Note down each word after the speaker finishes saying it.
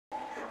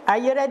Are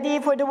you ready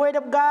for the Word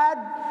of God?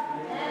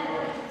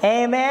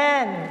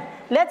 Amen.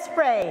 Let's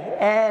pray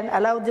and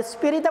allow the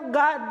Spirit of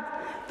God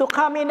to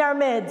come in our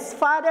midst.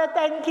 Father,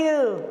 thank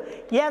you.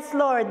 Yes,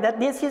 Lord, that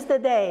this is the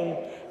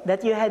day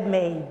that you had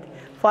made.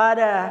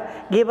 Father,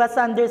 give us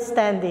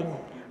understanding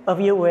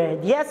of your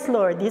word. Yes,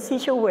 Lord, this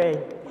is your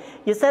word.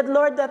 You said,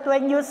 Lord, that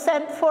when you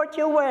send forth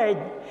your word,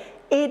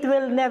 it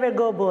will never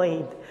go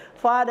void.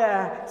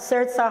 Father,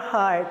 search our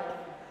heart.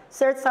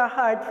 Search our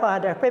heart,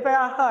 Father. Prepare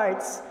our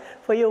hearts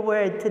for your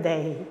word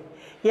today.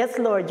 Yes,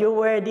 Lord, your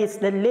word is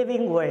the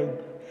living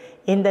word.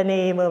 In the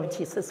name of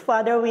Jesus.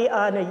 Father, we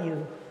honor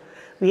you.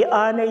 We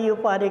honor you,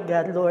 Father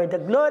God, Lord, the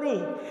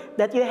glory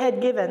that you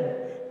had given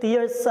to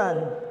your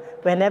Son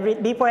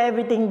before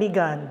everything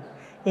began.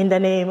 In the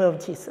name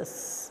of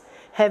Jesus.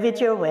 Have it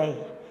your way.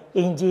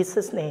 In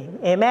Jesus' name.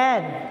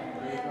 Amen.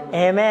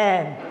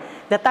 Amen.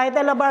 The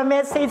title of our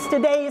message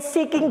today is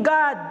Seeking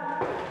God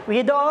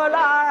with all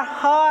our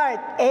heart.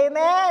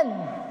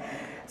 Amen.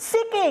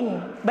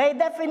 Seeking, by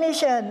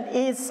definition,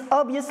 is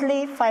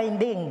obviously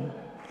finding.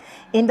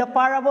 In the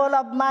parable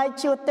of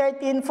Matthew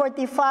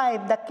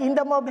 13:45, the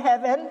kingdom of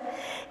heaven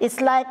is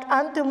like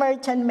unto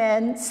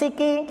merchantmen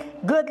seeking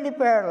goodly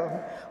pearl,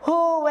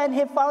 who, when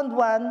he found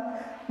one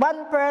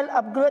pearl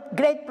of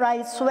great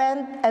price,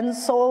 went and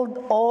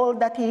sold all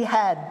that he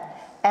had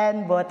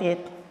and bought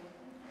it.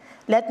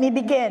 Let me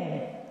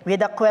begin with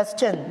a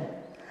question.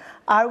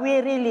 Are we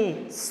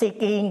really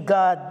seeking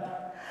God?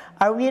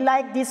 Are we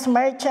like this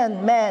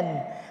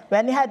merchantman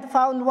when he had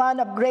found one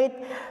of great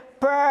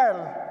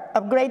pearl,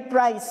 of great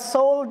price,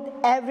 sold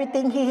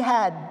everything he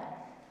had?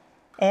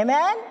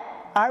 Amen?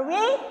 Are we?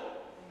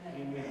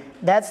 Amen.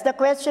 That's the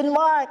question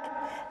mark.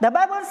 The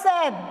Bible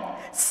said,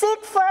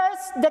 seek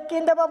first the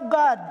kingdom of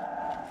God,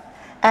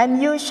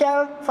 and you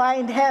shall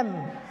find him.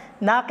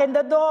 Knock and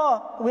the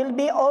door will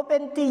be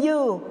open to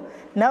you.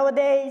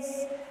 Nowadays,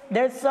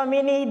 there's so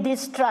many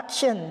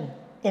distractions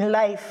in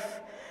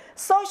life.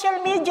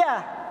 Social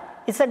media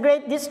is a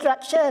great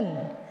distraction.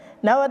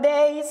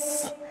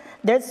 Nowadays,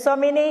 there's so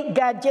many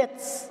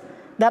gadgets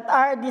that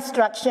are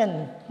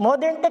distraction.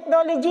 Modern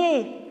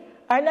technology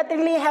are not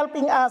really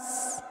helping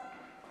us.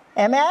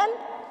 Amen?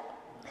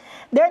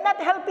 They're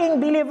not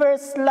helping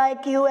believers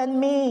like you and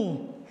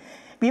me.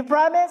 We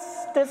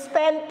promised to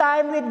spend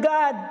time with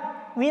God.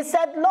 We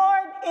said,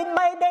 Lord, in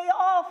my day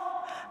off,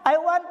 I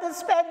want to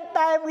spend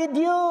time with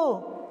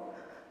you.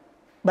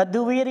 But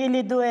do we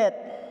really do it?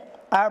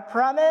 Our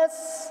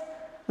promise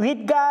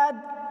with God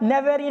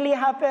never really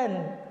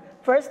happened.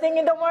 First thing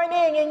in the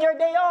morning, in your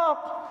day off,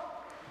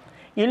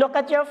 you look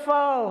at your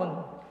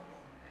phone.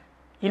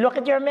 You look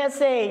at your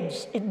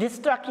message. It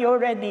distracts you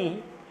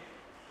already.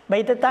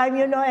 By the time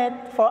you know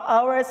it, for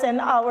hours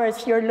and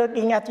hours, you're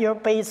looking at your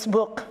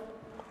Facebook.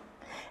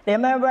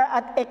 Remember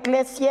at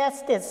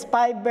Ecclesiastes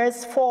 5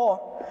 verse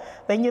 4,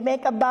 when you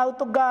make a vow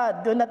to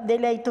God, do not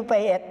delay to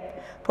pay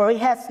it, for he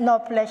has no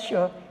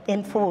pleasure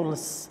in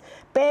fools.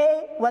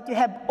 Pay what you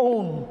have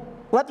owned,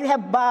 what you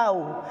have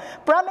vowed.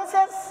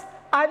 Promises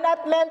are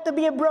not meant to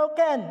be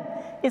broken,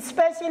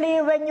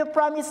 especially when you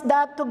promise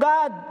that to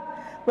God.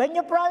 When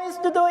you promise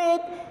to do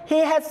it, he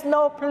has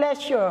no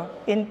pleasure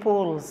in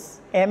fools.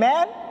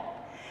 Amen?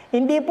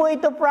 Hindi po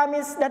ito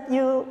promise that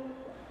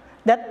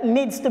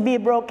needs to be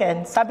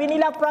broken. Sabi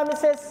nila,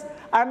 promises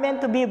are meant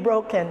to be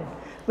broken.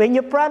 When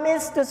you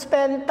promise to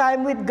spend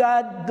time with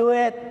God, do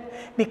it,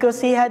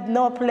 because he had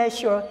no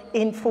pleasure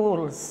in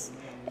fools.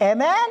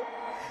 Amen?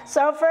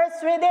 So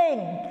first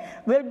reading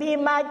will be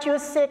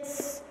Matthew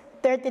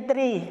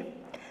 6:33.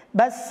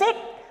 But seek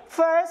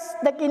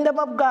first the kingdom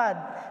of God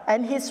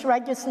and his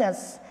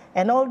righteousness,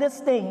 and all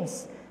these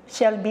things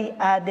shall be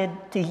added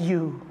to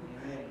you.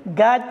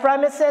 God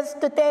promises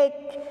to take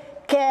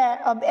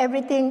care of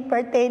everything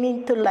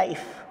pertaining to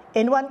life.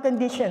 In one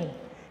condition,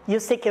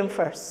 you seek him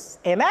first.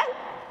 Amen?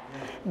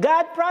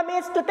 God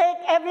promised to take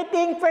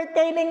everything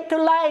pertaining to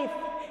life.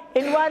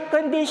 In one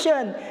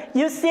condition,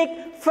 you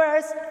seek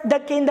first the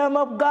kingdom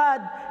of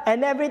God,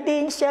 and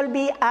everything shall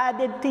be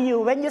added to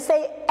you. When you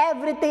say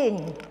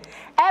everything,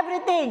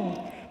 everything,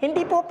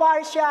 hindi po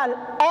partial,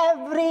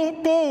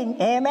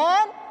 everything.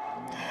 Amen?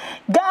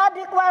 God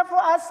requires for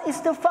us is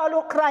to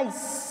follow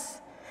Christ.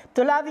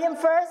 To love him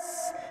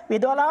first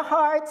with all our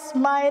hearts,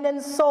 mind,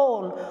 and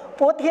soul.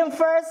 Put him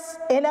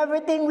first in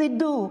everything we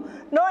do.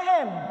 Know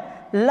him.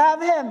 Love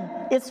him.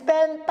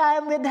 Spend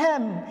time with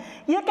him.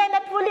 You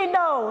cannot fully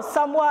know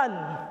someone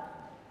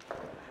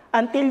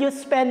until you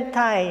spend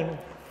time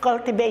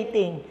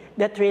cultivating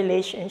that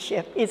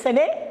relationship. Isn't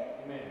it?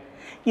 Amen.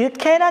 You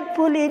cannot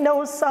fully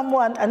know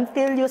someone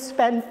until you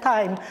spend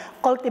time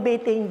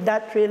cultivating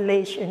that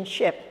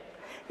relationship.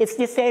 It's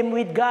the same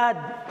with God.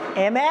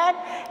 Amen?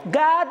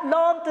 God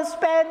longs to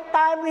spend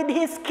time with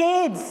his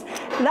kids.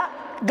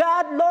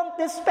 God longs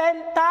to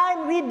spend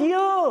time with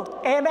you.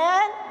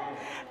 Amen?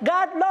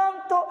 God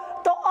longs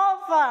to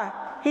offer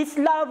his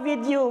love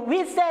with you.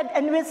 We said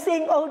and we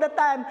sing all the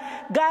time,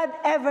 God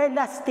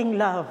everlasting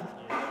love.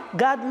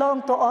 God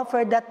longs to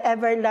offer that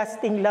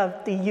everlasting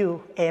love to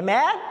you.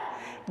 Amen?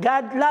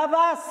 God loves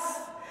us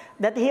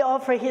that he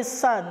offered his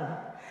son.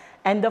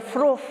 And the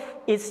proof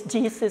is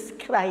Jesus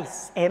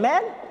Christ.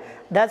 Amen?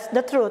 That's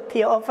the truth.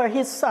 He offered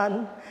his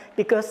son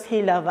because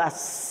he loves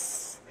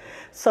us.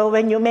 So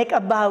when you make a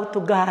vow to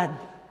God,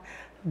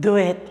 do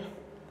it.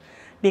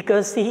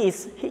 Because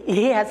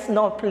he has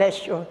no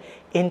pleasure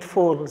in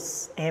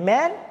fools.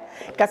 Amen?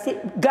 Kasi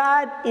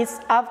God is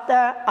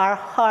after our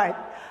heart,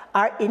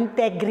 our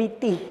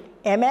integrity.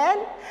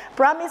 Amen?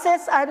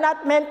 Promises are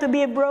not meant to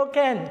be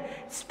broken,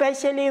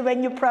 especially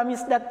when you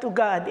promise that to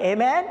God.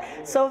 Amen?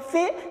 So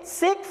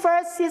seek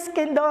first his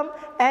kingdom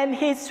and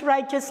his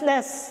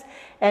righteousness,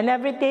 and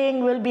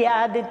everything will be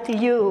added to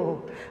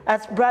you.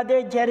 As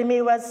Brother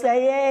Jeremy was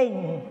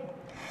saying,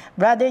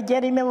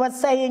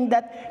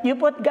 that you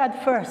put God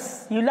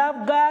first. You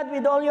love God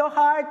with all your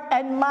heart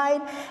and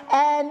mind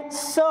and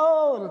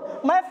soul.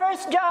 My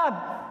first job,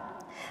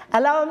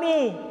 allow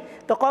me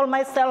to call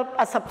myself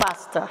as a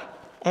pastor.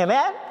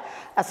 Amen?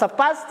 As a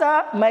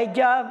pastor, my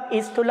job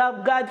is to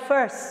love God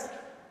first.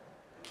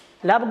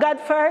 Love God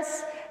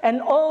first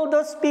and all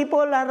those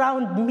people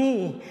around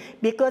me,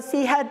 because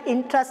he had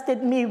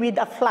entrusted me with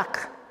a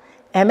flock.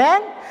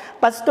 Amen?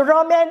 Pastor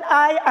Romy and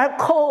I are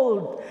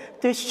called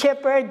to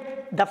shepherd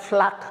the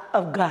flock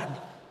of God.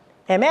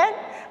 Amen?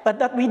 But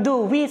what we do,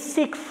 we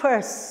seek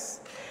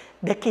first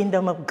the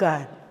kingdom of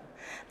God.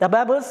 The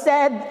Bible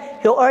said,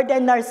 he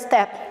ordained our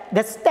step.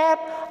 The step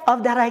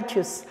of the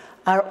righteous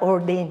are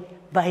ordained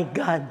by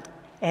God.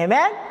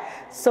 Amen?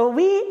 So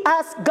we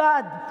ask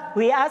God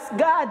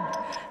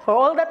for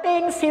all the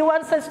things he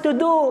wants us to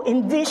do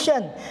in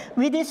vision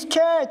with his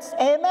church.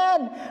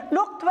 Amen?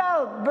 Luke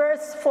 12,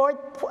 verse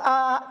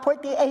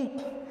 48.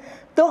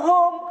 To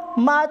whom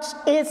much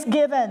is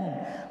given,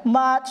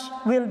 much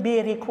will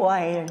be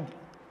required.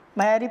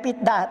 May I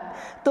repeat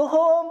that? To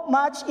whom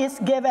much is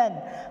given,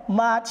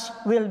 much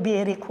will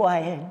be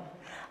required.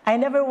 I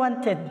never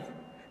wanted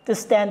to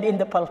stand in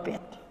the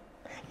pulpit.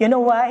 You know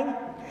why?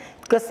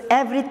 Because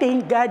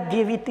everything God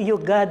gave it to you,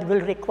 God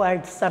will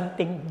require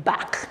something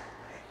back.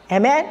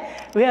 Amen?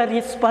 We are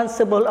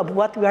responsible of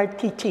what we are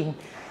teaching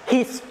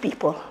his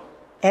people.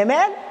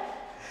 Amen?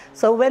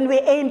 So when we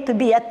aim to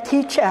be a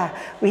teacher,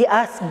 we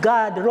ask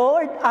God,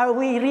 Lord,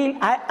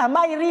 am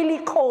I really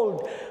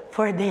called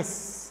for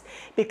this?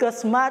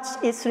 Because much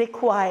is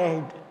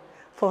required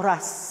for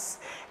us.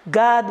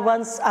 God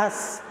wants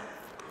us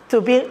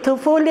to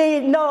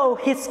fully know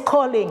his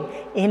calling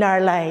in our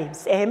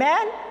lives.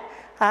 Amen?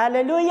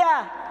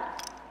 Hallelujah.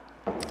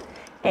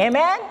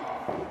 Amen.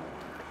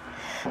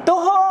 To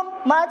whom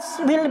much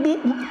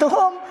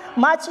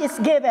is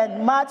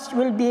given, much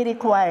will be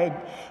required.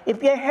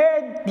 If you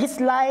heard this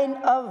line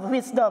of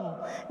wisdom,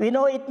 we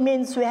know it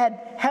means we had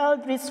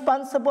held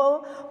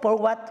responsible for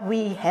what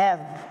we have.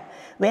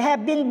 We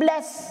have been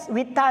blessed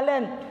with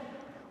talent,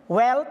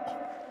 wealth,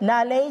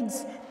 knowledge,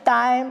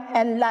 time,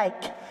 and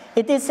like.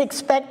 It is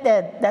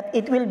expected that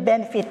it will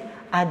benefit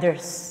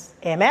others.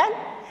 Amen?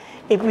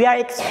 If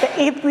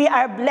we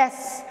are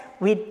blessed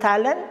with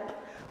talent,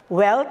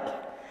 wealth,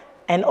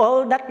 and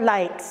all that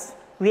likes,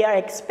 we are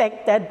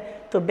expected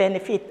to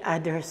benefit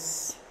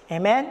others.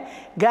 Amen?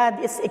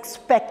 God is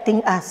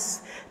expecting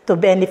us to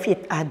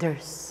benefit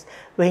others.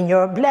 When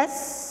you're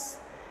blessed,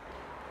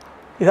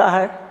 you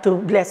are to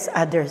bless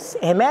others.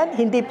 Amen?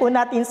 Hindi po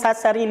natin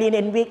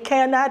sasarilinin. We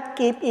cannot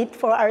keep it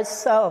for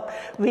ourselves.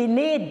 We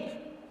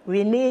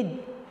need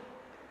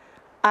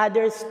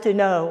others to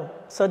know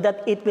so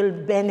that it will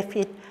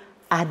benefit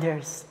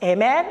others.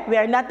 Amen? We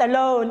are not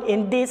alone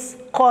in this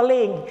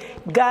calling.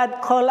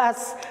 God called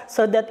us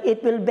so that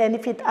it will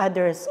benefit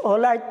others.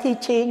 All our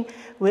teaching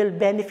will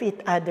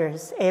benefit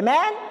others.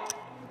 Amen?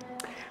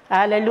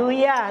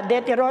 Hallelujah.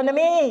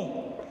 Deuteronomy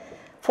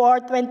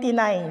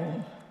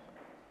 4:29.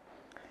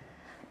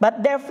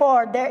 But there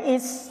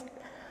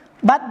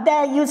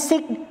you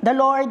seek the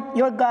Lord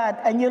your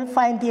God, and you'll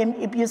find him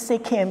if you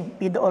seek him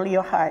with all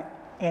your heart.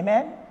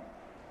 Amen?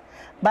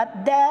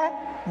 But there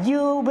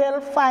you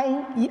will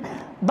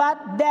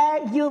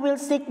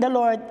seek the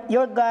Lord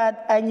your God,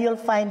 and you'll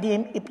find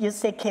him if you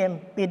seek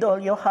him with all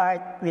your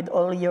heart, with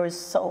all your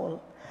soul.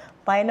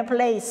 Find a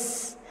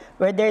place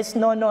where there is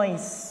no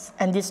noise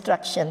and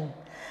distraction.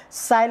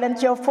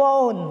 Silence your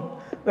phone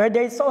where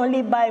there is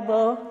only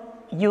Bible,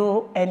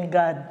 you and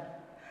God.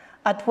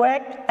 At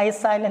work, I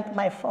silence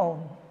my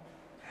phone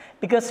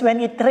because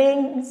when it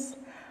rings,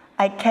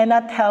 I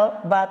cannot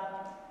help but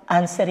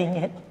answering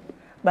it.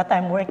 But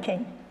I'm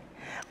working.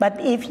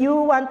 But if you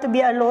want to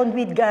be alone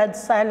with God,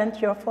 silence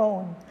your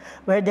phone,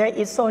 where there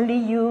is only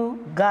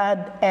you,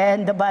 God,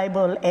 and the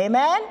Bible.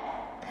 Amen?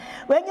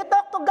 When you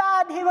talk to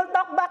God, he will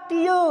talk back to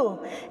you.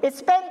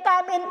 Spend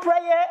time in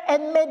prayer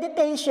and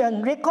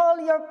meditation.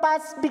 Recall your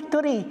past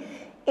victory.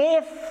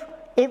 If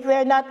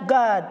we're not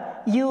God,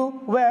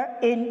 you were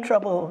in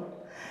trouble.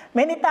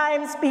 Many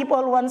times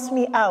people want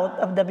me out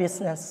of the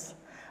business.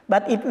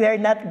 But if we are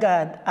not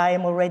God, I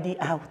am already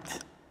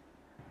out.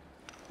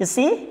 You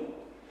see?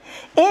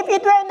 If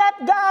it were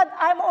not God,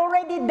 I'm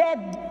already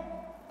dead.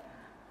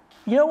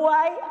 You know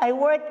why? I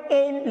worked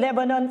in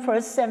Lebanon for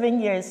 7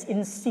 years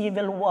in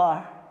civil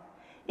war.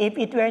 If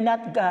it were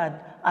not God,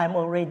 I'm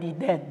already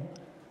dead.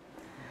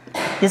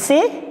 You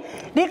see?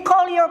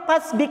 Recall your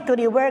past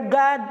victory where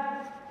God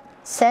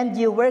sent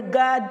you, where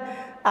God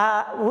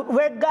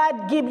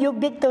give you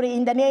victory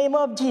in the name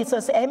of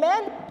Jesus.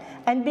 Amen?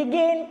 And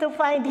begin to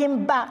find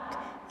Him back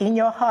in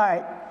your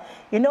heart.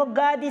 You know,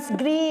 God is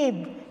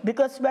grieved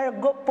because we're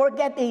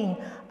forgetting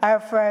our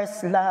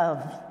first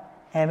love.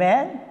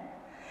 Amen?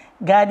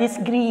 God is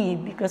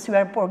grieved because we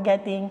are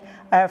forgetting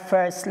our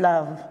first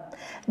love.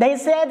 They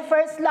said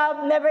first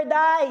love never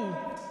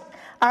die.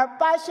 Our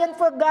passion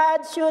for God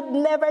should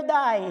never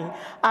die.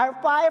 Our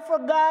fire for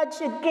God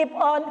should keep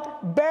on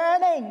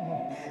burning.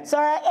 So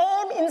our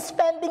aim in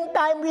spending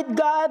time with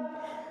God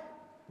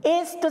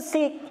is to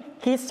seek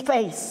His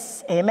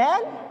face.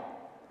 Amen?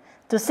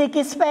 To seek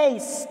His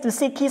face, to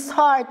seek His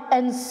heart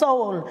and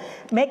soul,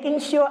 making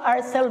sure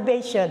our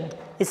salvation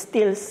is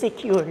still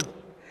secured.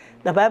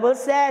 The Bible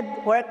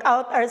said, work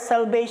out our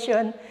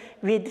salvation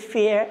with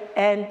fear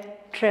and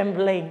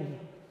trembling.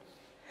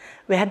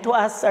 We had to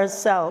ask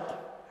ourselves,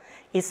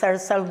 is our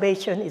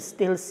salvation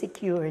still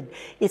secured?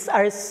 Is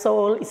our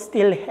soul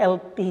still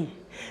healthy?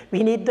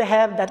 We need to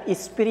have that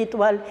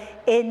spiritual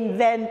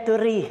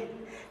inventory.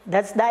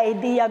 That's the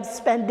idea of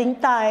spending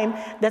time.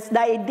 That's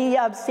the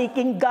idea of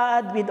seeking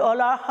God with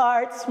all our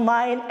hearts,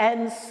 mind,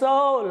 and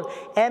soul.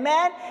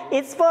 Amen?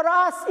 It's for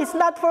us. It's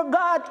not for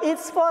God.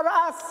 It's for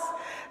us.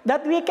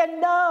 That we can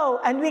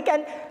know and we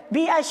can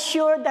be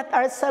assured that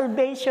our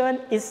salvation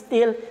is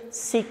still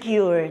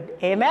secured.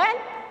 Amen?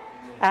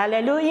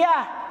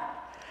 Hallelujah.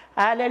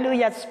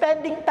 Hallelujah.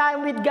 Spending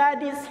time with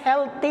God is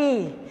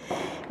healthy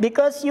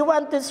because you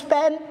want to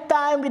spend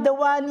time with the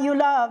one you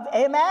love.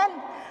 Amen?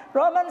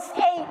 Romans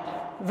 8,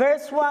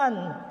 verse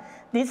 1.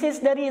 This is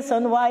the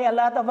reason why a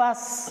lot of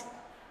us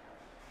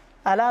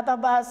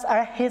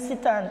are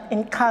hesitant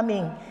in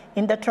coming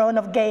in the throne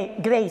of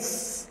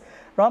grace.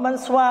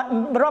 Romans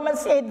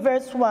 8,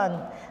 verse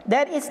 1.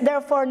 There is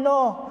therefore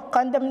no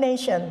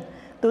condemnation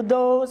to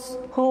those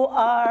who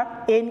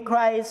are in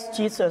Christ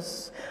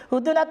Jesus, who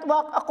do not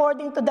walk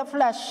according to the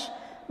flesh,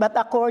 but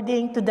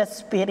according to the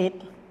Spirit.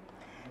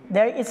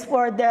 There is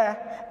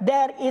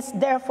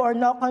therefore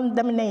no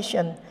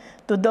condemnation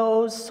to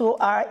those who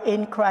are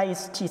in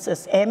Christ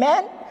Jesus.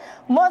 Amen?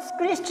 Most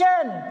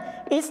Christians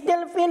is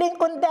still feeling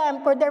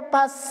condemned for their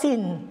past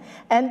sin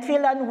and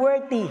feel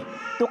unworthy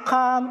to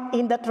come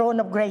in the throne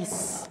of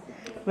grace.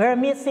 We're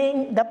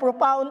missing the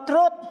profound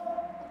truth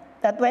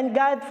that when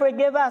God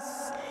forgives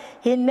us,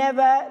 He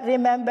never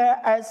remembers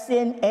our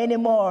sin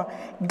anymore.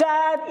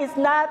 God is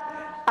not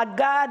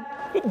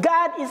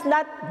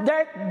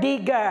dirt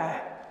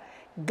digger.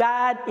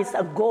 God is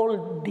a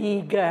gold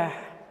digger.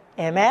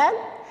 Amen?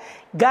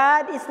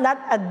 God is not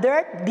a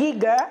dirt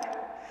digger,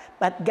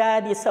 but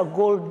God is a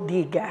gold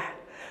digger.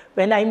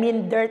 When I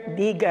mean dirt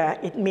digger,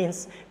 it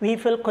means we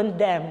feel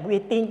condemned. We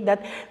think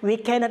that we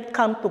cannot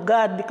come to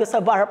God because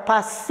of our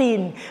past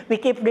sin. We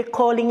keep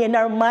recalling in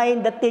our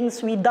mind the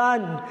things we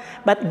done.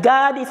 But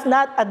God is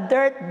not a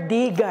dirt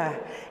digger.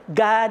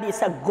 God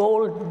is a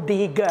gold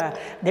digger.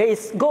 There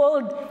is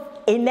gold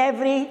in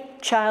every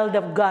child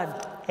of God.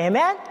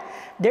 Amen?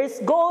 There's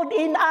gold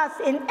in us.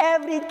 In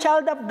every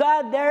child of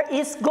God, there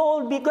is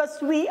gold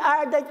because we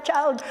are the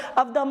child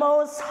of the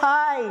Most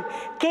High.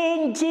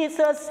 King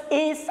Jesus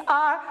is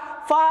our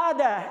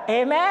Father.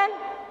 Amen?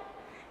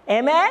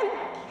 Amen?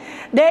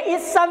 There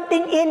is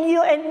something in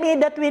you and me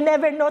that we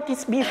never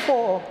noticed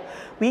before.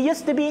 We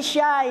used to be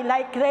shy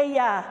like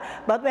Rhea,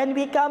 but when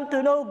we come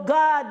to know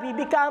God, we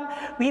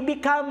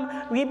become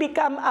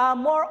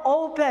more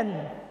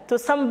open to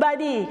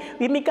somebody.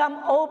 We become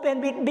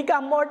open. We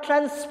become more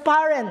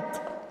transparent.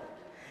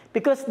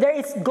 Because there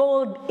is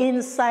gold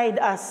inside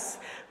us.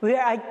 We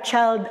are a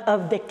child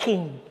of the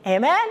King.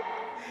 Amen?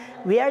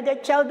 We are the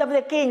child of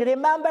the King.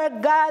 Remember,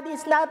 God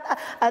is not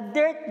a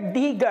dirt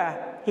digger.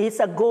 He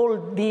is a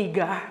gold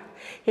digger.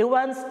 He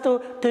wants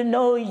to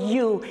know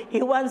you.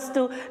 He wants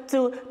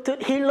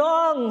He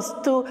longs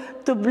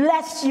to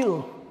bless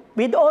you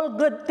with all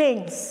good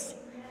things.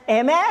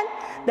 Amen?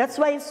 That's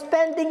why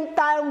spending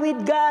time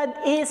with God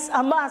is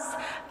a must.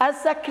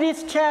 As a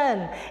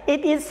Christian,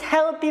 it is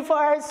healthy for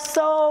our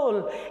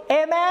soul.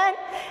 Amen?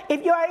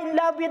 If you are in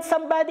love with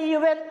somebody,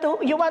 you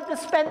want to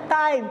spend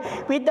time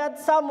with that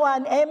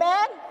someone.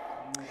 Amen?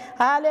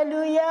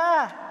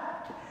 Hallelujah.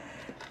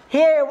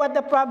 Hear what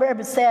the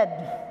Proverbs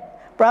said.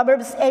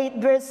 Proverbs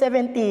 8, verse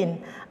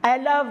 17. I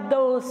love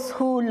those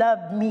who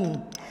love me,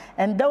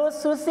 and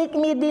those who seek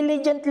me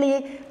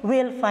diligently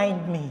will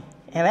find me.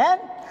 Amen?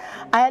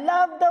 I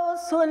love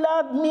those who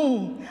love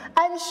me.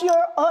 I'm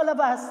sure all of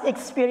us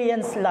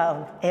experience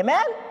love.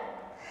 Amen?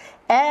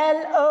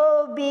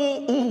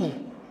 L-O-V-E.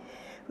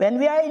 When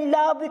we are in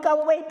love, we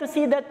can't wait to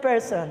see that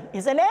person.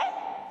 Isn't it?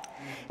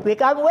 We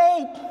can't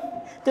wait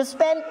to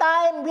spend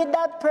time with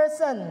that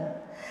person.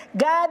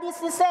 God is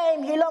the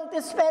same. He longs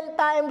to spend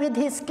time with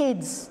His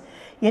kids.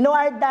 You know,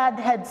 our dad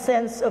had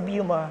sense of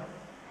humor.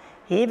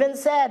 He even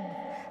said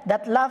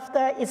that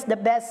laughter is the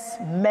best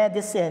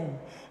medicine.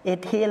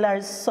 It heals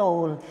our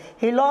soul.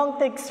 He longed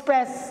to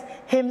express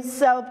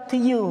Himself to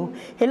you.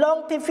 He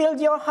longed to fill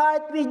your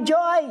heart with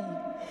joy.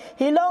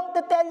 He longed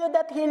to tell you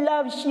that He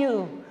loves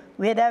you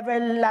with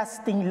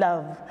everlasting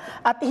love.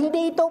 At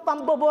hindi ito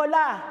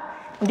pambobola.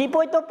 Hindi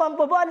po ito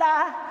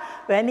pambobola.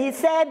 When He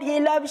said He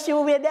loves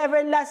you with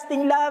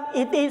everlasting love,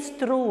 it is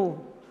true.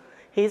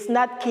 He's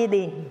not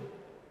kidding.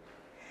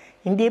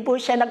 Hindi po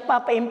siya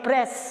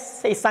nagpapa-impress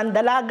sa isang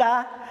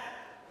dalaga,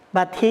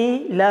 but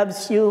He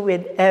loves you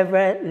with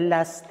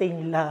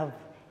everlasting love.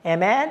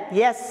 Amen?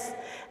 Yes,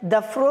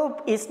 the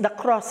fruit is the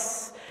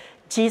cross.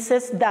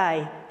 Jesus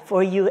died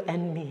for you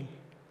and me.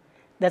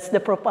 That's the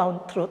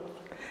profound truth.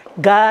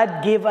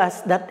 God give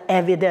us that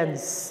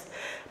evidence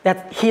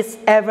that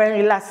His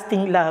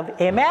everlasting love.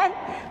 Amen?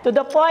 To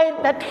the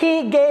point that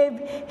He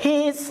gave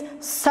His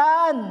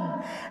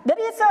Son. The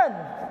reason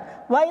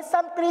why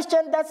some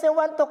Christian doesn't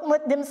want to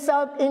commit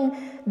themselves in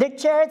the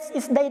church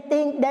is they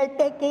think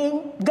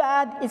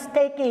God is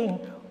taking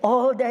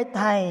all their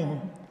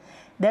time.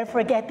 They're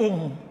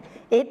forgetting.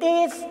 It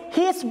is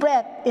His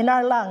breath in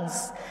our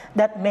lungs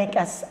that make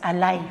us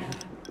alive.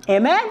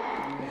 Amen?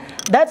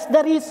 That's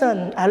the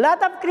reason a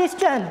lot of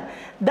Christians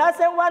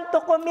doesn't want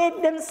to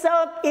commit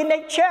themselves in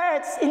a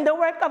church, in the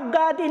work of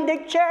God in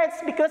the church,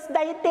 because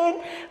they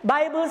think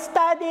Bible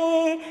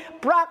study,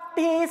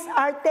 practice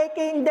are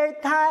taking their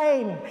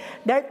time.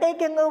 They're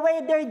taking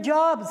away their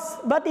jobs.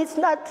 But it's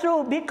not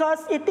true, because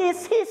it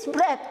is His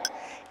breath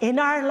in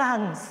our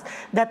lungs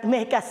that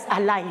make us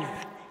alive.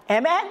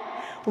 Amen?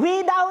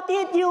 Without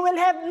it, you will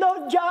have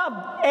no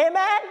job.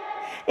 Amen?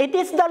 It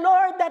is the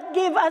Lord that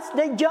give us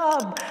the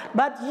job.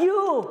 But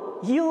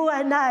you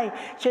and I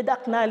should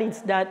acknowledge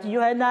that.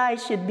 You and I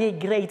should be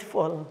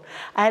grateful.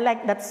 I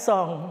like that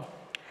song.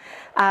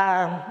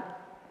 I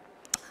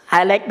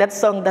like that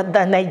song that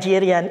the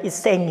Nigerian is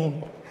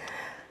singing.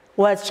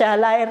 What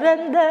shall I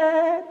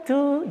render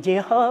to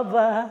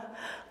Jehovah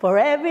for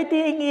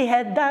everything He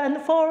had done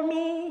for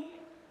me?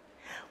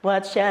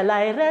 What shall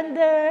I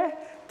render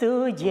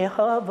to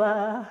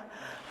Jehovah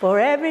for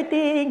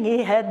everything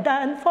He had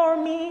done for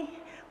me?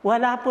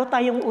 Wala po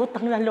tayong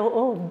utang na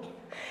loob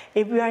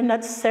if we are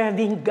not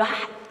serving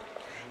God.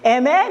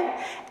 Amen?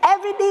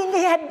 Everything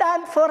He had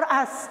done for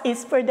us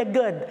is for the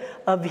good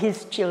of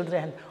His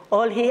children.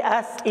 All He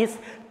asks is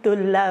to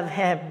love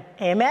Him.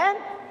 Amen?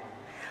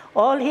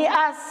 All He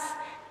asks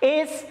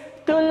is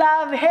to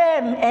love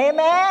Him.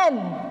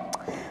 Amen?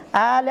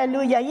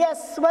 Hallelujah.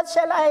 Yes, what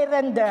shall I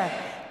render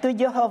to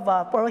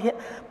Jehovah?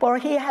 For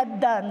He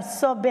had done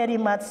so very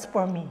much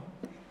for me.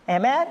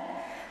 Amen?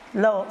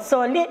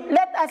 So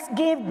let us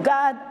give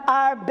God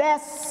our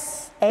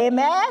best.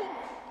 Amen?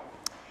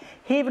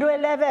 Hebrew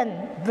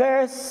 11,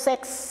 verse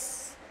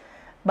 6.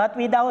 But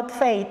without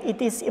faith,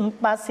 it is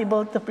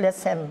impossible to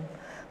please Him.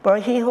 For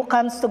he who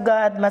comes to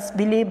God must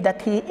believe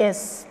that He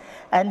is,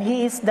 and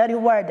He is the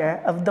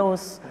rewarder of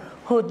those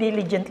who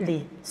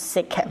diligently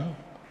seek Him.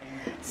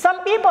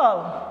 Some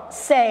people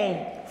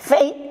say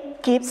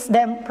faith keeps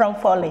them from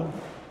falling.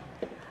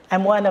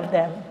 I'm one of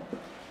them.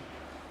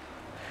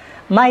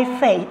 My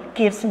faith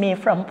keeps me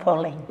from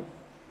falling.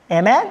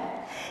 Amen?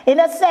 In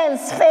a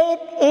sense, faith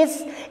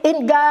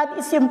in God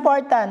is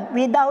important.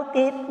 Without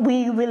it,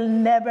 we will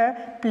never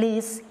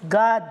please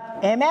God.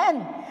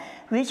 Amen?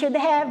 We should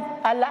have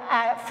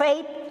a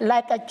faith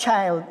like a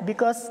child,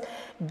 because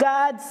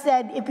God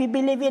said if we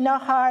believe in our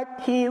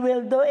heart, He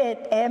will do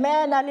it.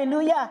 Amen?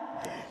 Hallelujah.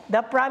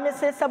 The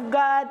promises of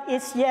God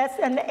is yes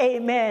and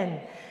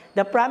amen.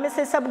 The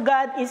promises of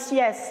God is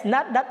yes.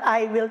 Not that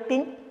I will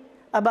think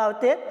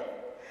about it.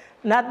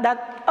 Not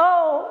that,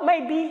 oh,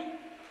 maybe.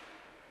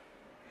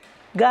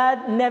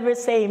 God never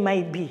say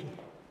maybe.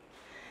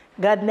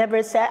 God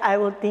never say I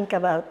will think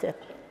about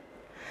it.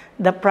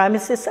 The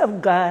promises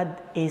of God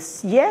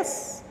is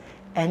yes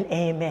and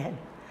amen.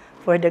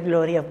 For the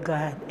glory of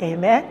God.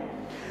 Amen?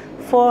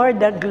 For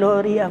the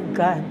glory of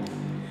God.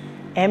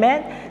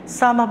 Amen?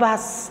 Some of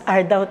us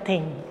are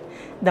doubting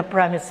the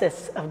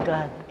promises of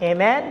God.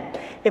 Amen?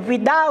 If we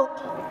doubt,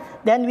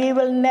 then we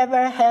will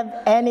never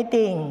have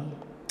anything.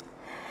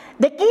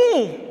 The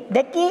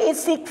key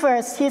is seek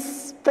first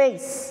His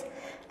face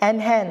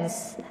and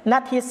hands,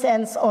 not His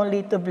hands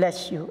only to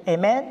bless you.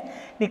 Amen?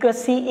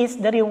 Because He is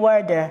the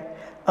rewarder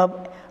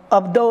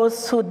of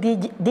those who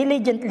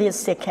diligently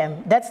seek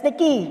Him. That's the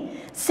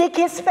key. Seek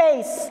His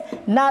face,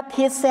 not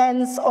His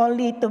hands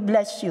only to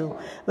bless you.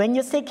 When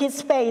you seek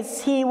His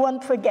face, He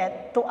won't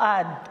forget to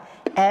add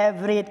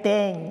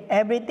everything.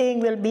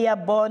 Everything will be a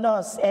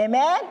bonus.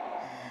 Amen?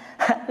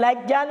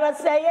 Like John was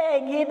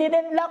saying, he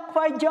didn't look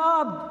for a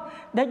job.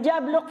 The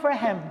job looked for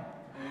him.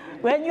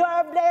 When you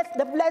are blessed,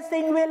 the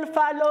blessing will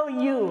follow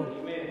you.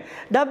 Amen.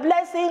 The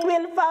blessing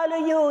will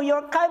follow you.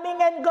 You're coming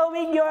and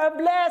going, you are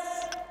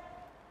blessed.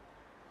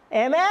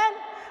 Amen?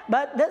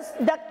 But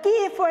the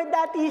key for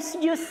that is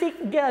you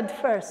seek God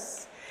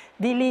first,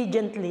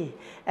 diligently,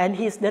 and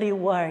He's the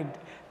reward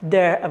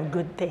there of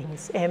good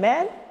things.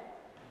 Amen?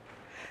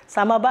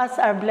 Some of us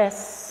are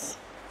blessed.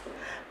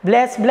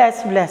 Blessed,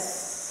 blessed,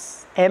 blessed.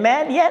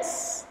 Amen?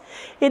 Yes.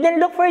 He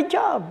didn't look for a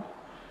job.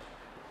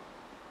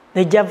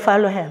 The job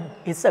follow him.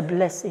 It's a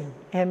blessing.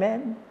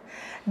 Amen?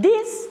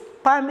 This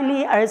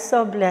family are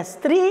so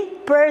blessed.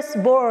 3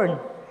 firstborn.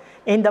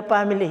 in the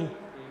family.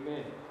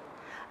 Amen.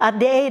 At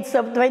the age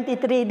of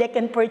 23, they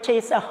can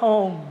purchase a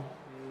home.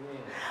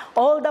 Amen.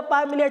 All the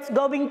family is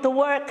going to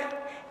work.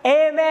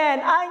 Amen.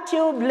 Aren't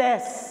you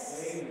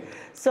blessed? Amen.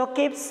 So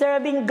keep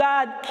serving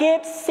God.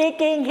 Keep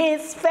seeking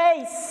His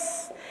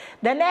face.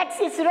 The next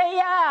is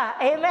Rhea.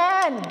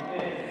 Amen.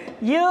 Amen.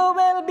 You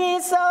will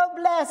be so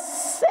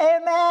blessed.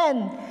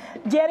 Amen.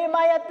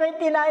 Jeremiah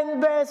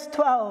 29 verse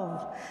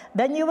 12.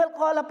 Then you will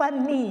call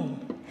upon me.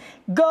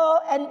 Go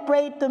and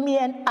pray to me,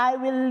 and I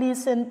will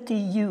listen to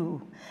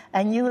you.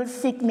 And you will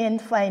seek me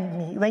and find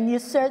me. When you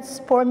search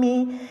for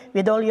me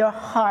with all your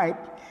heart,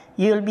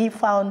 you will be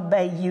found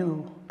by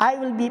you. I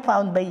will be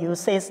found by you,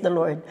 says the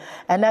Lord,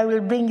 and I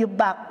will bring you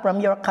back from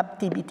your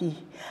captivity.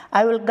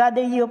 I will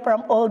gather you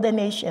from all the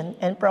nation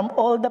and from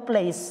all the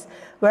place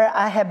where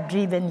I have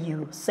driven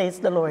you, says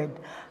the Lord.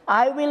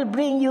 I will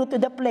bring you to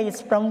the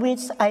place from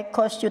which I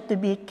caused you to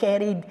be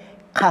carried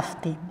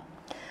captive.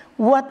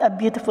 What a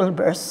beautiful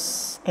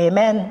verse.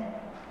 Amen.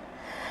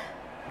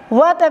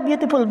 What a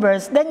beautiful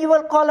verse. Then you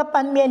will call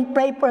upon me and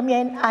pray for me,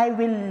 and I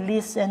will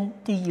listen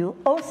to you.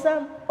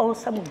 Awesome,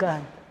 awesome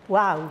God.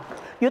 Wow.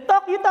 You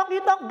talk,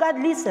 God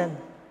listen.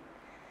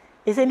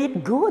 Isn't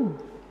it good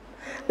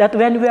that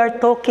when we are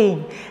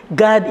talking,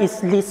 God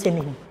is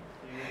listening?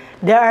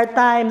 There are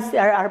times,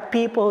 there are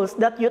peoples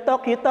that you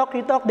talk,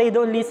 they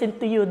don't listen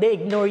to you, they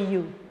ignore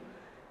you.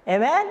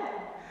 Amen?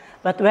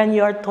 But when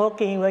you're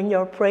talking, when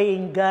you're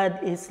praying, God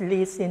is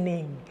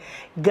listening.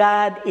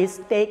 God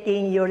is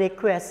taking your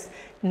request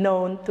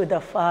known to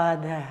the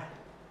Father.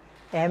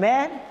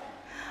 Amen?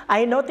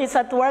 I notice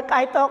at work,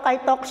 I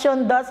talk,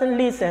 Sean doesn't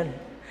listen.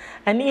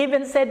 And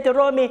even said to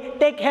Romy,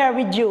 take her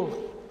with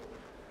you.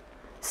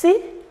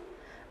 See?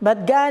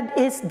 But God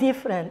is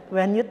different.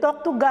 When you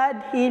talk to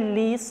God, He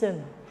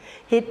listens.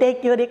 He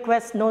takes your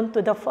request known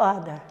to the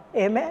Father.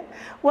 Amen?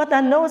 What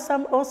an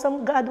awesome,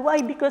 awesome God.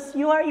 Why? Because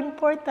you are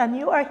important.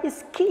 You are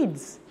His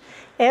kids.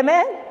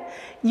 Amen?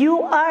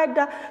 You are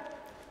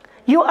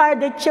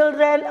the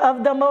children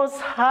of the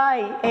Most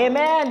High.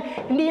 Amen?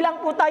 Hindi lang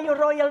po tayo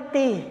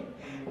royalty.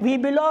 We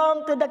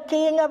belong to the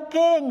King of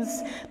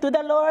Kings, to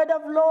the Lord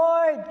of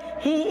Lords.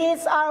 He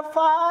is our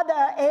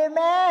Father.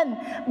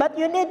 Amen. But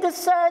you need to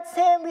search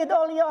Him with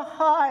all your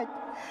heart.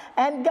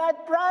 And God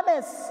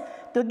promised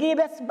to give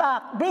us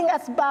back, bring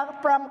us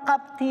back from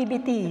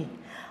captivity.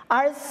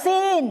 Our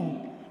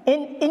sin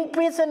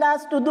imprison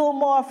us to do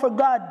more for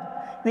God.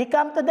 We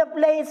come to the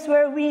place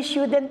where we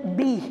shouldn't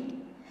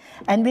be.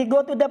 And we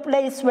go to the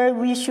place where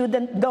we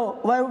shouldn't go.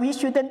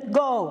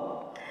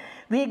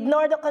 We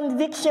ignore the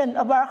conviction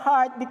of our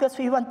heart because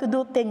we want to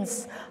do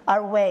things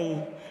our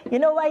way. You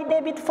know why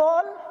David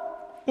fall?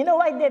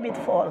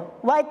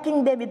 Why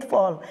King David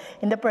fall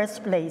in the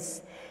first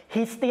place?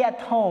 He stayed at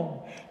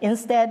home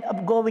instead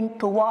of going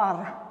to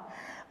war.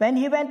 When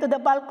he went to the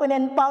balcony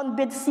and found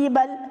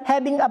Bathsheba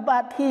having a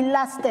bath, he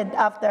lusted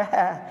after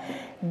her.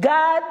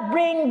 God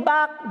bring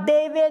back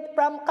David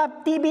from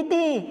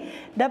captivity,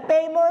 the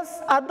famous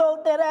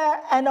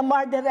adulterer and a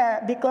murderer,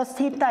 because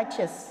he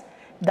touches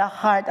the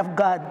heart of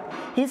God.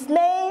 His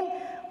name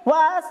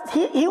was,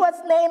 he was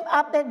named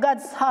after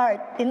God's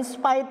heart. In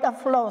spite of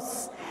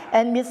flaws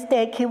and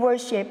mistake, he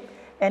worshiped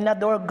and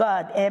adored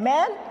God.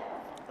 Amen?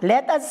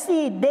 Let us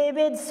see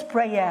David's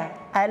prayer.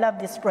 I love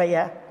this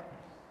prayer.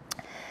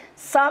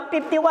 Psalm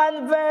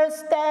 51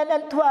 verse 10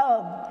 and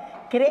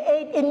 12.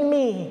 Create in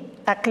me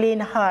a clean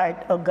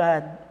heart, O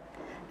God,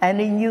 and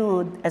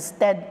renew a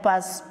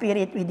steadfast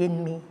spirit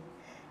within me.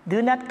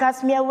 Do not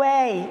cast me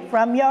away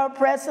from your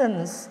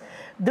presence.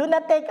 Do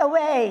not take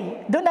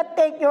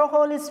your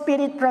Holy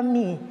Spirit from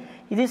me.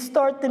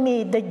 Restore to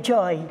me the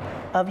joy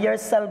of your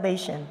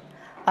salvation.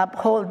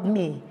 Uphold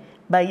me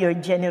by your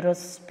generous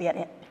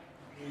spirit.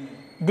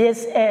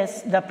 This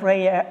is the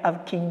prayer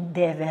of King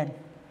David.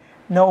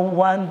 No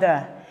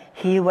wonder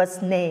he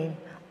was named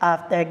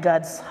after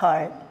God's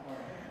heart.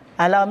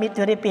 Allow me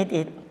to repeat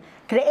it.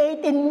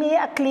 Create in me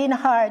a clean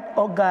heart,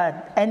 O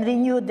God, and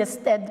renew the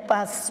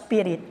steadfast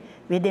spirit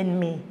within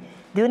me.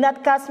 Do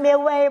not cast me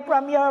away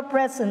from your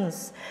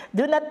presence.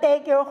 Do not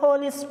take your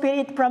Holy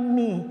Spirit from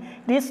me.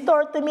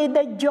 Restore to me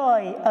the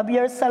joy of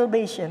your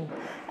salvation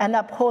and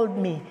uphold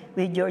me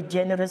with your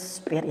generous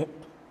spirit.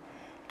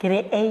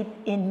 Create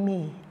in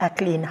me a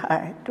clean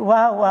heart.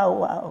 Wow, wow,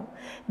 wow.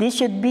 This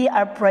should be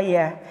our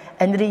prayer,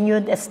 and renew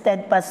the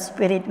steadfast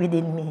spirit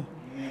within me.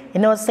 You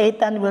know,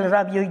 Satan will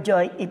rob your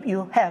joy if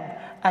you have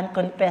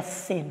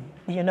unconfessed sin.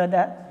 Do you know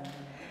that?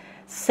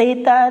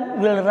 Satan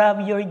will rob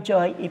your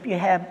joy if you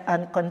have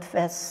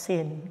unconfessed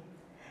sin.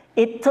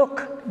 It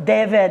took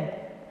David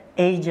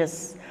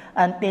ages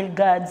until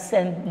God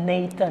sent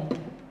Nathan,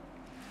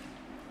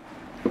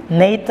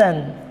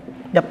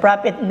 the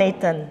prophet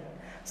Nathan,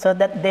 so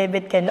that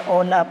David can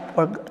own up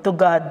to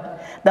God.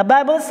 The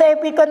Bible says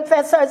if we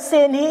confess our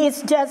sin, He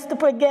is just to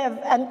forgive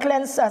and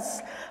cleanse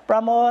us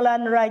from all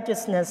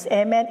unrighteousness.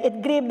 Amen.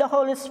 It grieves the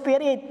Holy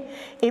Spirit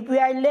if we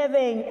are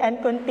living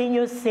and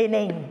continue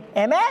sinning.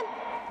 Amen.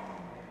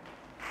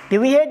 Do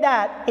we hear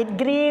that? It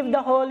grieves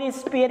the Holy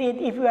Spirit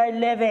if we are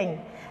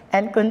living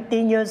and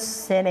continue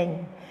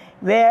sinning.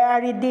 We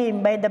are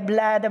redeemed by the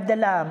blood of the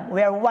Lamb.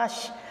 We are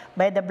washed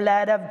by the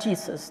blood of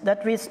Jesus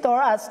that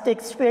restore us to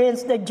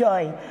experience the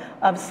joy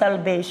of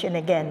salvation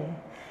again.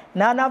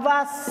 None of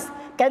us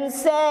can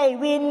say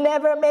we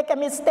never make a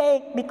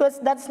mistake, because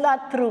that's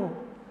not true.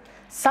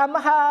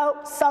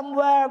 Somehow,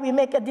 somewhere, we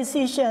make a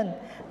decision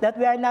that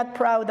we are not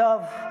proud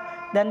of.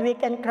 Then we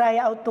can cry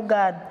out to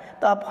God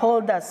to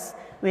uphold us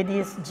with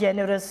His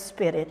generous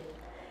Spirit.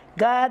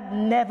 God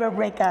never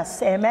breaks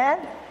us. Amen?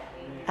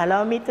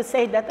 Allow me to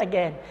say that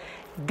again.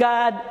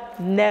 God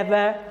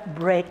never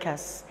breaks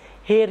us.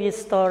 He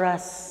restores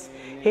us.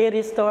 He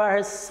restores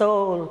our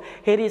soul.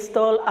 He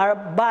restores our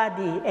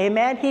body.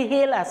 Amen? He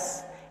heals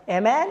us.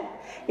 Amen?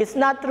 It's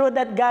not true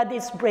that God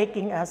is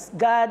breaking us.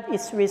 God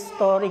is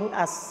restoring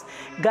us.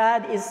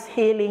 God is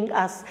healing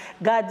us.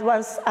 God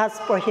wants us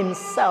for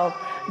Himself,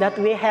 that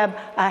we have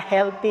a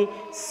healthy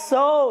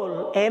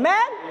soul.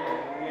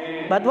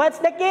 Amen? But what's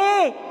the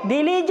key?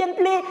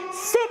 Diligently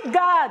seek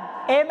God.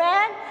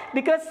 Amen?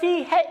 Because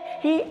He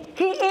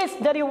is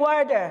the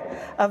rewarder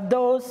of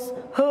those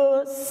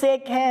who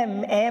seek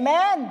Him.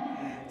 Amen?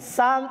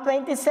 Psalm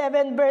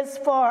 27 verse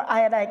 4,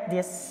 I like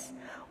this.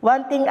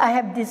 One thing I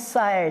have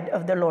desired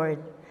of the Lord,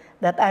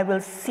 that I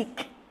will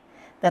seek,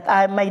 that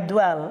I may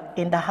dwell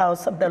in the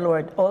house of the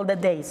Lord all the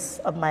days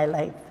of my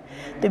life,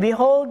 to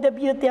behold the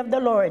beauty of the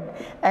Lord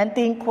and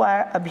to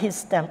inquire of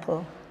His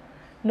temple.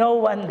 No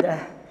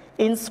wonder,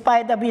 in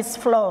spite of his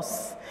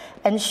flaws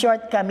and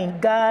shortcomings,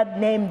 God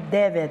named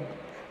David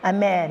a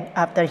man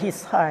after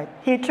His heart.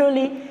 He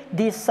truly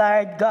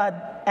desired God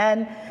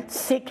and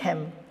seek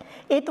Him.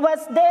 It was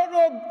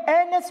David's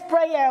earnest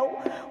prayer.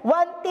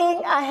 One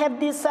thing I have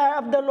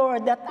desired of the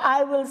Lord, that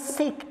I will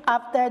seek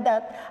after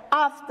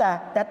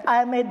that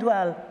I may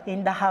dwell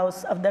in the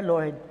house of the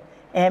Lord.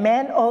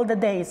 Amen? All the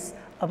days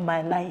of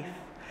my life.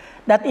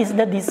 That is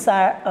the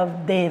desire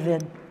of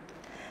David,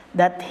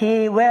 that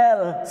he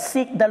will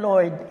seek the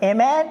Lord.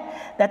 Amen?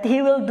 That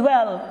he will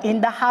dwell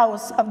in the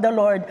house of the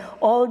Lord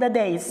all the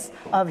days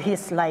of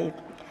his life.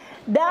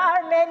 There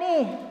are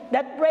many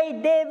that pray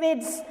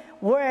David's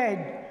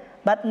word,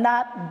 but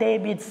not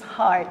David's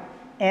heart.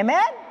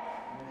 Amen?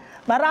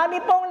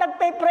 Marami pong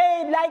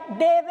nagpe-pray like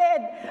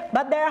David,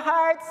 but their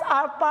hearts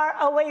are far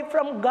away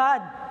from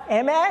God.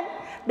 Amen?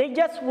 They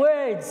just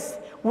words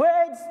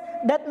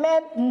that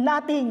meant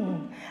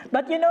nothing.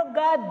 But you know,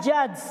 God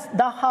judges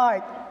the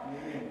heart.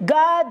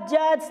 God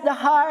judges the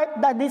heart,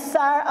 the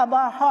desire of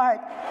our heart,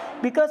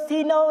 because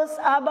He knows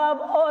above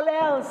all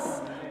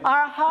else,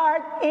 our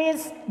heart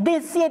is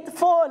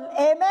deceitful.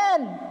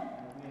 Amen?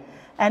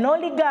 And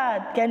only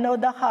God can know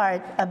the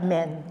heart of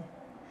men.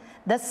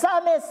 The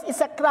psalmist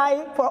is a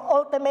cry for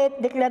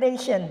ultimate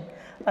declaration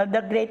of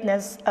the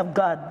greatness of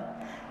God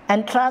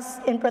and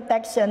trust in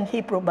protection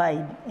He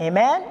provides.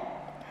 Amen?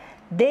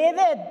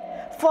 David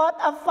fought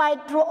a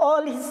fight through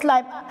all his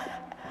life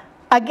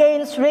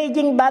against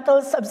raging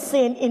battles of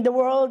sin in the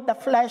world, the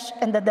flesh,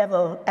 and the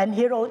devil. And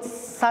he wrote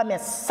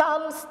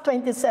Psalms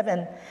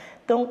 27,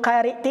 to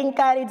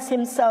encourage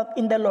himself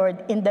in the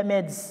Lord in the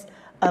midst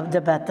of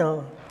the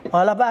battle.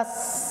 All of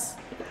us,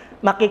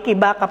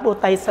 makikibaka po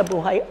tayo sa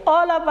buhay.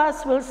 All of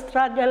us will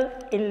struggle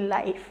in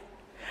life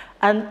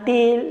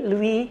until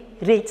we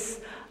reach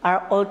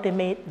our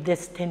ultimate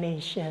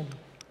destination.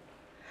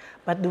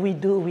 What do?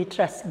 We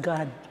trust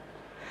God.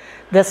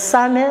 The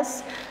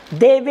psalmist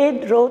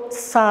David wrote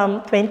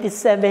Psalm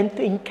 27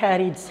 to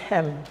encourage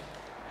him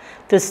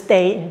to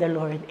stay in the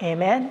Lord.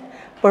 Amen?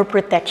 For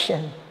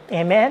protection.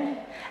 Amen?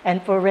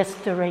 And for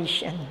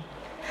restoration.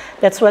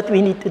 That's what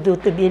we need to do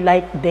to be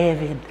like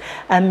David,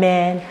 a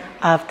man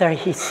after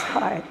his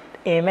heart.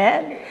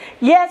 Amen?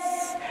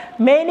 Yes,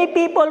 many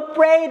people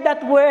pray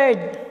that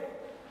word,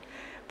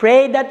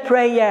 pray that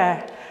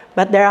prayer,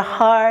 but their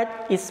heart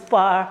is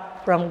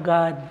far from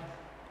God.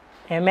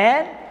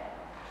 Amen?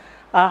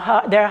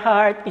 Their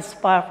heart is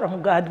far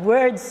from God.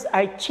 Words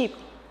are cheap.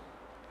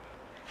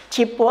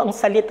 Cheap po ang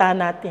salita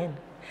natin.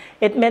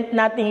 It meant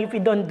nothing if you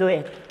don't do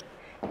it.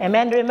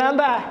 Amen?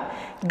 Remember,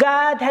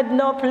 God had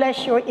no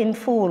pleasure in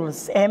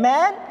fools.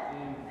 Amen?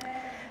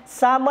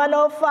 Psalm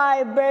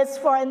 105, verse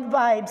 4 and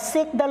 5.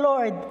 Seek the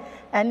Lord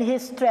and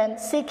His strength.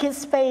 Seek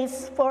His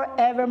face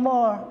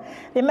forevermore.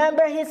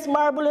 Remember His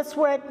marvelous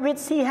work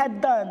which He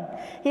had done,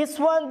 His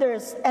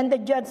wonders and the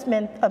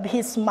judgment of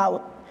His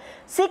mouth.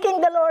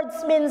 Seeking the Lord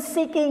means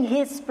seeking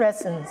His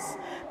presence.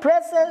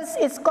 Presence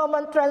is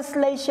common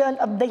translation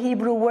of the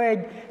Hebrew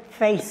word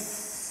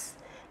face.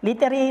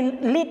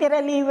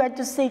 Literally, we are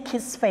to seek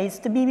His face.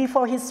 To be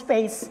before His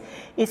face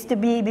is to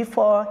be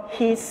before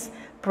His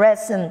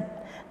presence.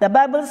 The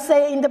Bible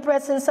says, in the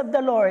presence of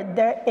the Lord,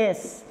 there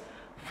is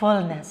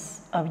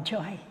fullness of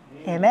joy.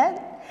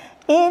 Amen?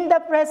 In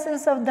the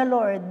presence of the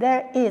Lord,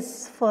 there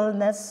is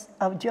fullness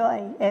of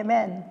joy.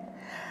 Amen?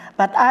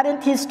 But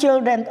aren't His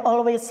children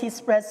always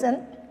His presence?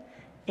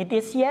 It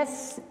is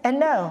yes and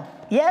no.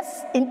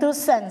 Yes, in two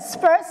senses.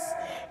 First,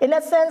 in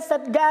a sense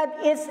that God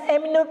is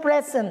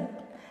omnipresent,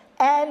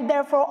 and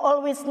therefore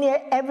always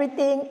near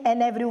everything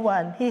and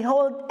everyone. He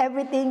holds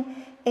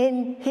everything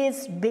in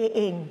His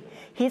being.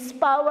 His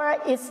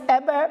power is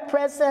ever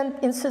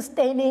present in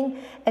sustaining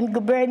and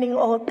governing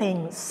all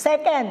things.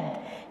 Second,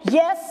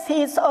 yes,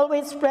 He is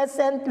always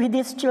present with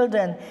His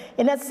children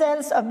in a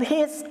sense of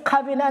His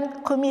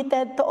covenant,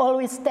 committed to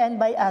always stand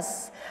by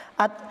us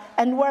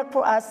and work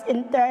for us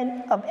in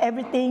turn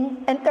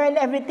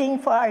everything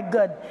for our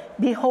good.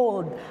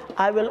 Behold,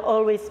 I will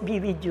always be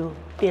with you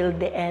till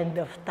the end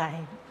of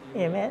time.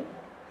 Amen.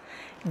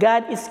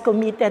 God is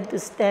committed to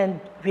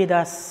stand with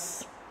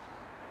us.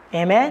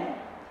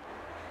 Amen.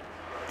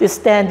 To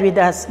stand with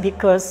us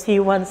because He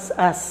wants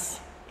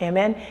us.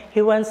 Amen.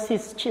 He wants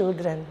His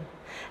children.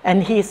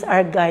 And He is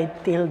our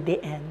guide till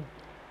the end.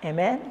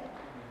 Amen.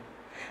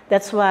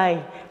 That's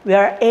why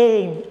our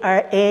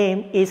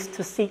aim is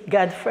to seek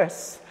God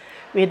first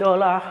with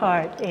all our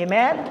heart.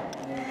 Amen.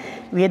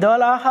 With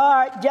all our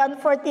heart. John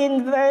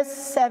 14 verse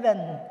 7.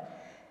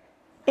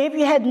 If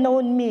you had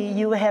known me,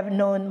 you have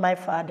known my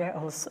Father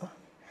also.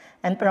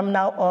 And from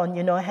now on,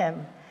 you know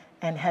Him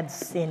and had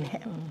seen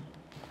Him.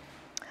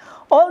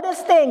 All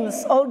these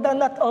things, although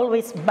not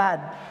always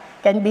bad,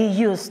 can be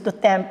used to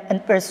tempt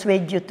and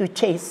persuade you to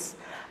chase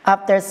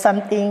after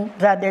something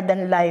rather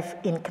than life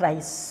in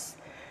Christ.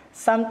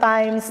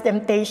 Sometimes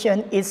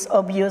temptation is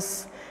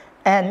obvious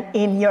and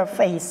in your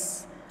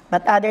face,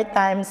 but other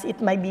times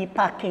it might be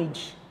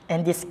packaged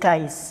and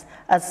disguised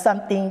as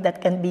something that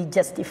can be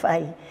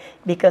justified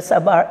because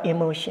of our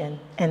emotion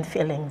and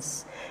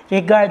feelings.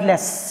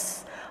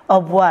 Regardless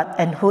of what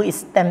and who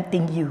is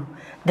tempting you,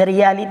 the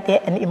reality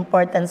and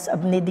importance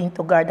of needing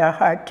to guard our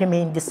heart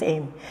remain the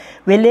same.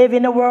 We live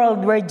in a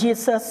world where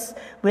Jesus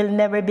will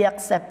never be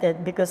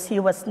accepted because He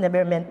was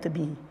never meant to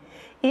be.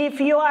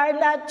 If you are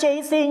not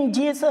chasing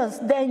Jesus,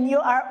 then you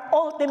are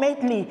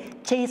ultimately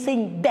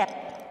chasing death.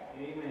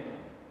 Amen.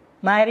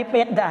 May I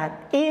repeat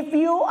that? If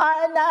you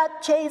are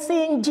not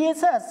chasing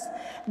Jesus,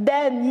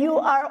 then you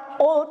are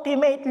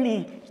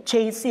ultimately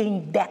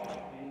chasing death.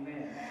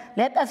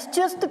 Let us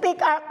choose to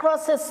pick our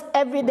crosses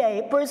every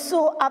day,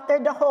 pursue after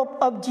the hope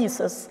of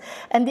Jesus,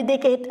 and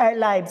dedicate our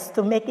lives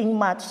to making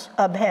much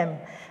of Him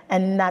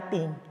and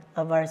nothing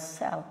of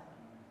ourselves.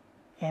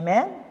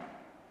 Amen?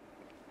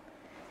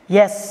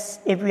 Yes,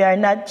 if we are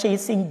not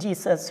chasing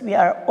Jesus, we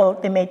are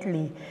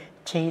ultimately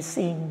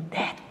chasing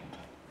death.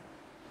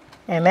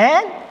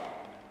 Amen?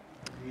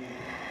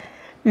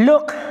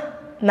 Luke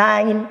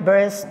 9,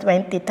 verse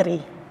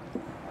 23.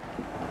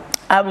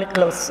 I will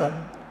close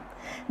soon.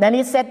 Then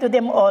He said to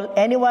them all,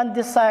 anyone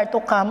desire to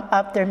come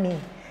after me,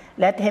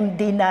 let him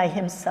deny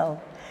himself,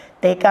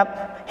 take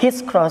up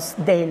his cross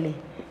daily,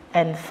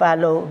 and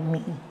follow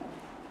me.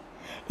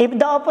 If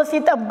the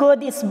opposite of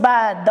good is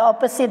bad, the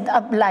opposite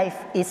of life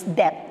is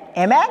death.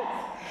 Amen?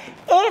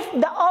 If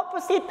the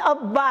opposite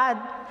of bad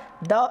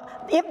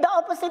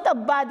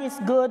is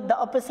good, the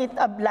opposite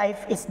of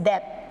life is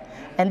death.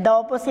 And the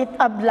opposite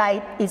of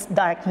light is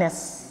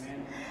darkness.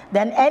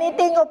 Then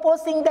anything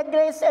opposing the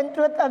grace and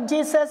truth of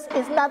Jesus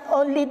is not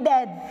only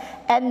dead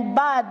and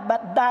bad,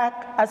 but dark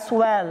as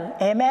well.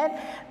 Amen?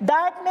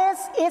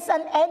 Darkness is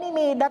an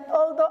enemy that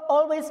although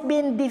always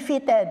been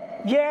defeated,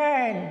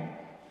 yearn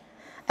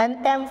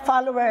and tempt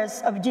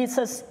followers of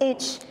Jesus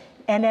each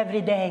and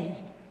every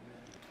day.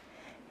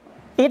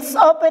 It's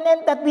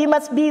opponent that we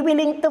must be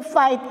willing to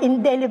fight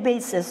in daily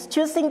basis,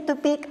 choosing to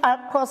pick our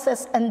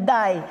crosses and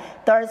die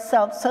to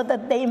ourselves so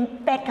that the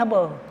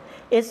impeccable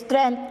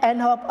strength and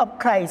hope of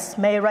Christ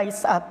may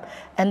rise up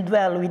and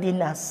dwell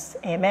within us.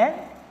 Amen?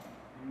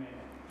 Amen?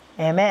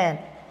 Amen.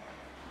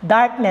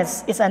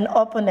 Darkness is an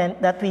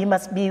opponent that we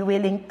must be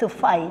willing to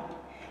fight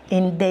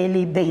in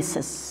daily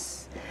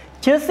basis,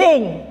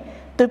 choosing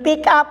to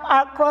pick up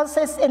our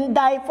crosses and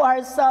die for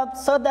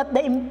ourselves so that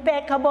the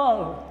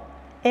impeccable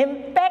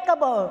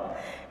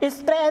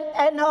strength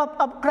and hope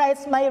of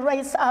Christ may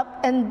rise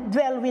up and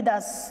dwell with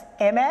us.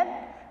 Amen?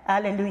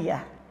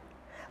 Hallelujah.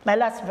 My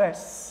last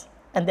verse,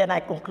 and then I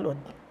conclude.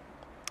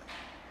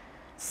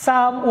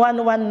 Psalm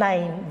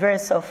 119,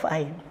 verse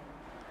 5.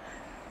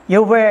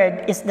 Your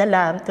word is the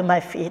lamp to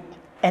my feet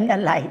and a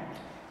light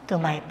to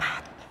my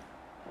path.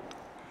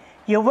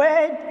 Your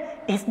word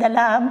is the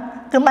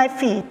lamp to my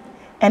feet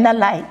and a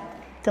light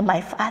to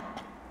my path.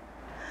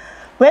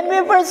 When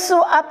we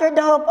pursue after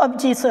the hope of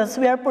Jesus,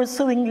 we are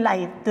pursuing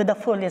life to the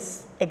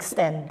fullest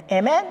extent.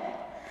 Amen?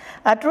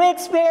 A true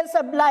experience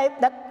of life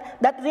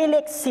that really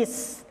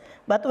exists.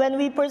 But when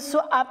we pursue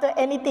after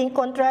anything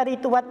contrary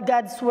to what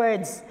God's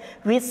words,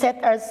 we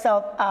set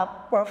ourselves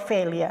up for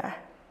failure.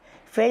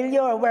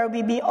 Failure where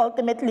we be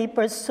ultimately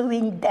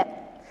pursuing death.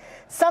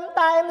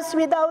 Sometimes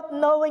without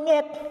knowing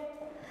it.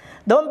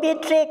 Don't be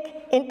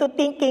tricked into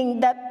thinking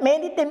that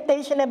many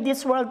temptations of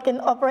this world can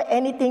offer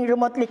anything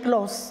remotely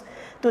close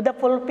to the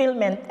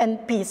fulfillment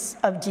and peace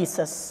of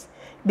Jesus.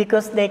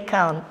 Because they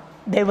can't,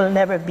 they will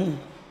never be.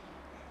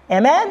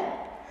 Amen?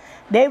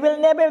 They will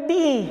never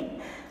be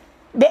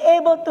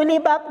able to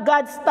live up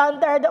God's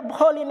standard of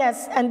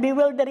holiness and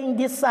bewildering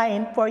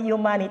design for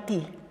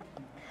humanity.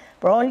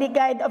 For our only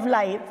guide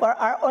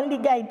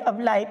of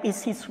life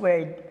is His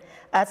word,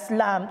 as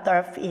lamp to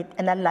our feet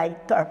and a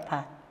light to our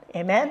path.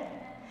 Amen?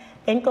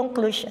 In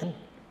conclusion,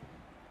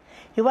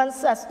 He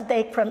wants us to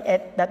take from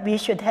it that we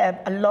should have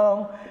a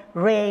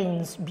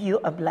long-range view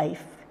of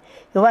life.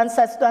 He wants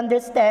us to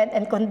understand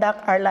and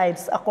conduct our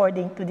lives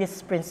according to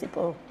this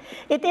principle.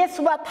 It is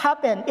what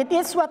happened. It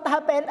is what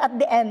happened at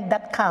the end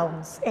that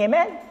counts.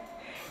 Amen?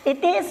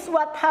 It is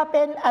what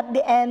happened at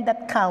the end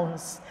that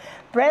counts.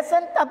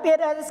 Present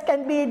appearance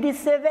can be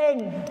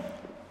deceiving.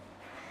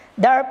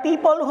 There are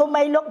people who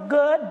may look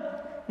good,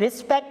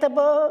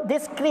 respectable,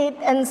 discreet,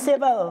 and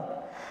civil.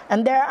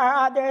 And there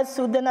are others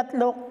who do not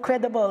look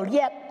credible.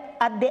 Yet,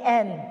 at the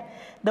end,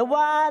 the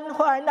one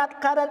who are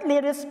not currently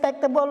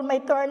respectable may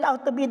turn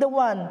out to be the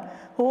one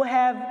who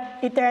have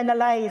eternal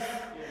life.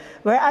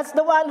 Whereas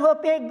the one who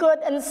appear good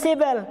and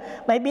civil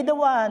may be the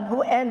one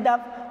who end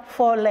up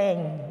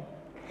falling.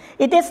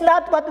 It is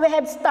not what we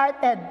have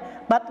started,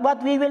 but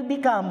what we will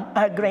become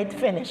our great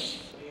finish.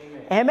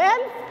 Amen?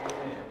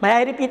 May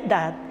I repeat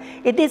that?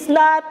 It is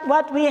not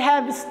what we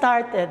have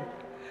started,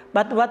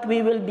 but what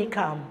we will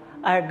become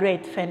our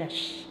great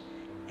finish.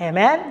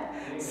 Amen?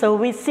 So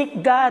we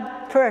seek God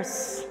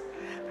first.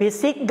 We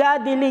seek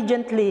God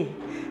diligently,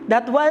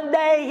 that one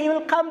day He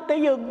will come to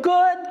you,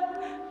 good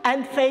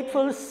and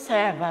faithful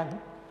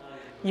servant.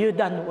 You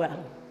done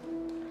well.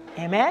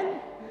 Amen?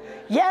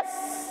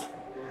 Yes,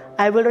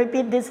 I will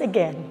repeat this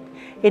again.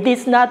 It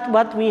is not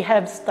what we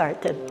have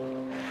started,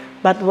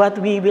 but what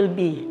we will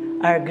be,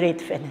 our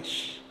great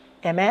finish.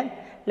 Amen?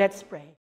 Let's pray.